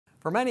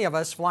For many of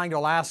us, flying to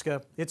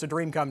Alaska, it's a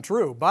dream come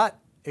true. But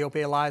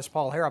AOPA Live's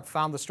Paul Harrop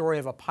found the story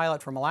of a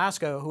pilot from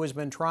Alaska who has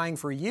been trying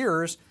for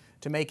years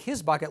to make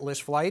his bucket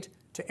list flight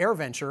to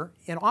AirVenture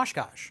in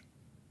Oshkosh.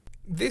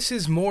 This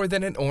is more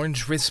than an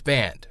orange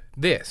wristband.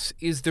 This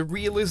is the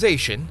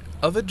realization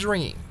of a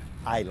dream.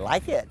 I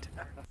like it.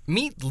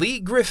 Meet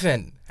Lee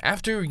Griffin.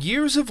 After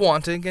years of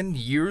wanting and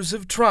years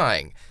of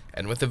trying,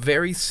 and with a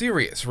very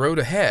serious road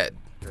ahead.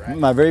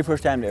 My very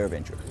first time to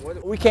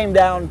AirVenture. We came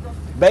down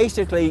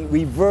basically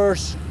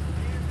reverse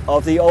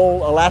of the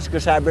old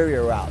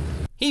Alaska-Siberia route.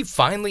 He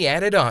finally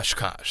added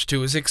Oshkosh to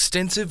his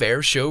extensive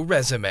air show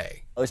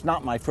resume. It's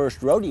not my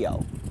first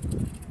rodeo,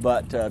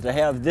 but to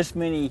have this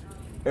many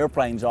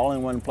airplanes all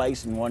in one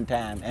place in one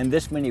time, and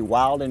this many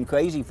wild and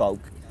crazy folk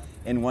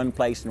in one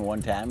place in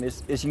one time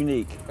is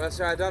unique. Well,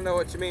 sir, I don't know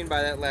what you mean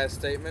by that last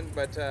statement,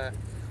 but...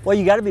 Well,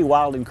 you got to be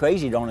wild and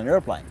crazy on an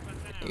airplane.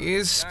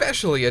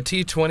 Especially a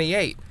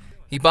T-28.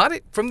 He bought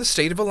it from the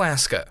state of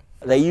Alaska.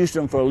 They used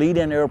them for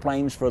lead-in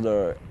airplanes for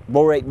the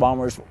Bow-rate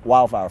bombers,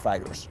 wildfire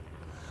fighters.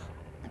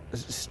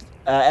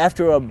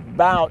 After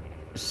about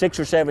 6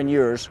 or 7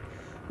 years,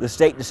 the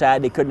state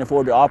decided they couldn't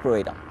afford to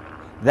operate them.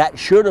 That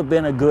should have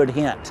been a good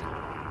hint.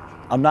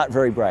 I'm not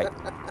very bright.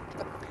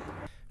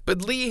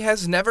 But Lee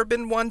has never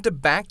been one to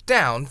back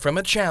down from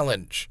a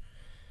challenge.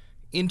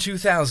 In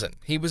 2000,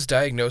 he was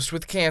diagnosed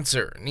with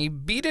cancer, and he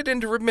beat it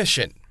into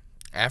remission.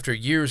 After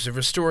years of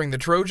restoring the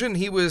Trojan,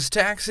 he was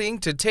taxiing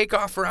to take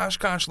off for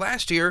Oshkosh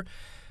last year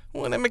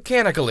when a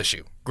mechanical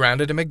issue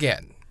grounded him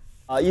again.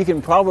 You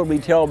can probably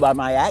tell by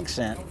my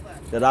accent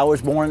that I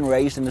was born and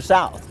raised in the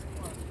South.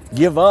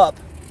 Give up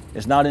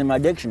is not in my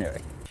dictionary.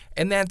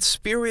 And that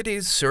spirit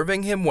is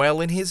serving him well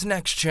in his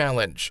next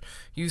challenge.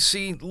 You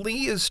see,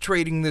 Lee is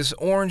trading this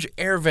orange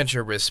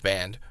AirVenture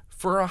wristband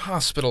for a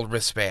hospital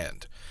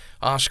wristband.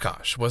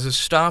 Oshkosh was a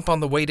stop on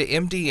the way to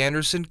MD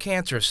Anderson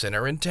Cancer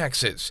Center in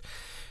Texas.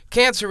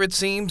 Cancer, it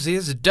seems,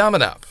 is dumb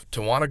enough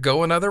to want to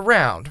go another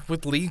round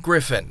with Lee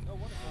Griffin.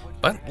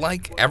 But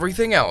like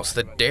everything else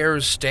that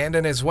dares stand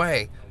in his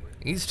way,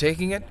 he's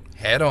taking it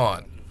head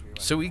on,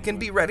 so he can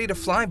be ready to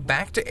fly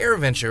back to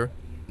AirVenture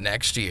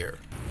next year.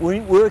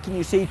 Where can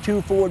you see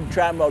two Ford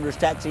tri-motors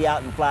taxi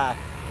out and fly,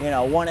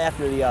 one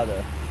after the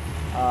other?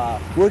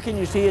 Where can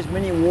you see as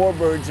many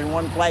warbirds in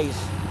one place?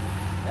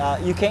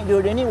 You can't do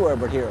it anywhere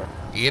but here.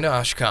 In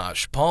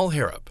Oshkosh, Paul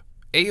Harrop,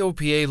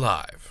 AOPA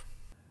Live.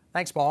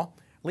 Thanks, Paul.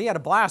 Lee had a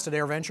blast at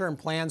AirVenture and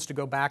plans to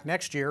go back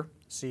next year.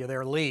 See you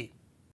there, Lee.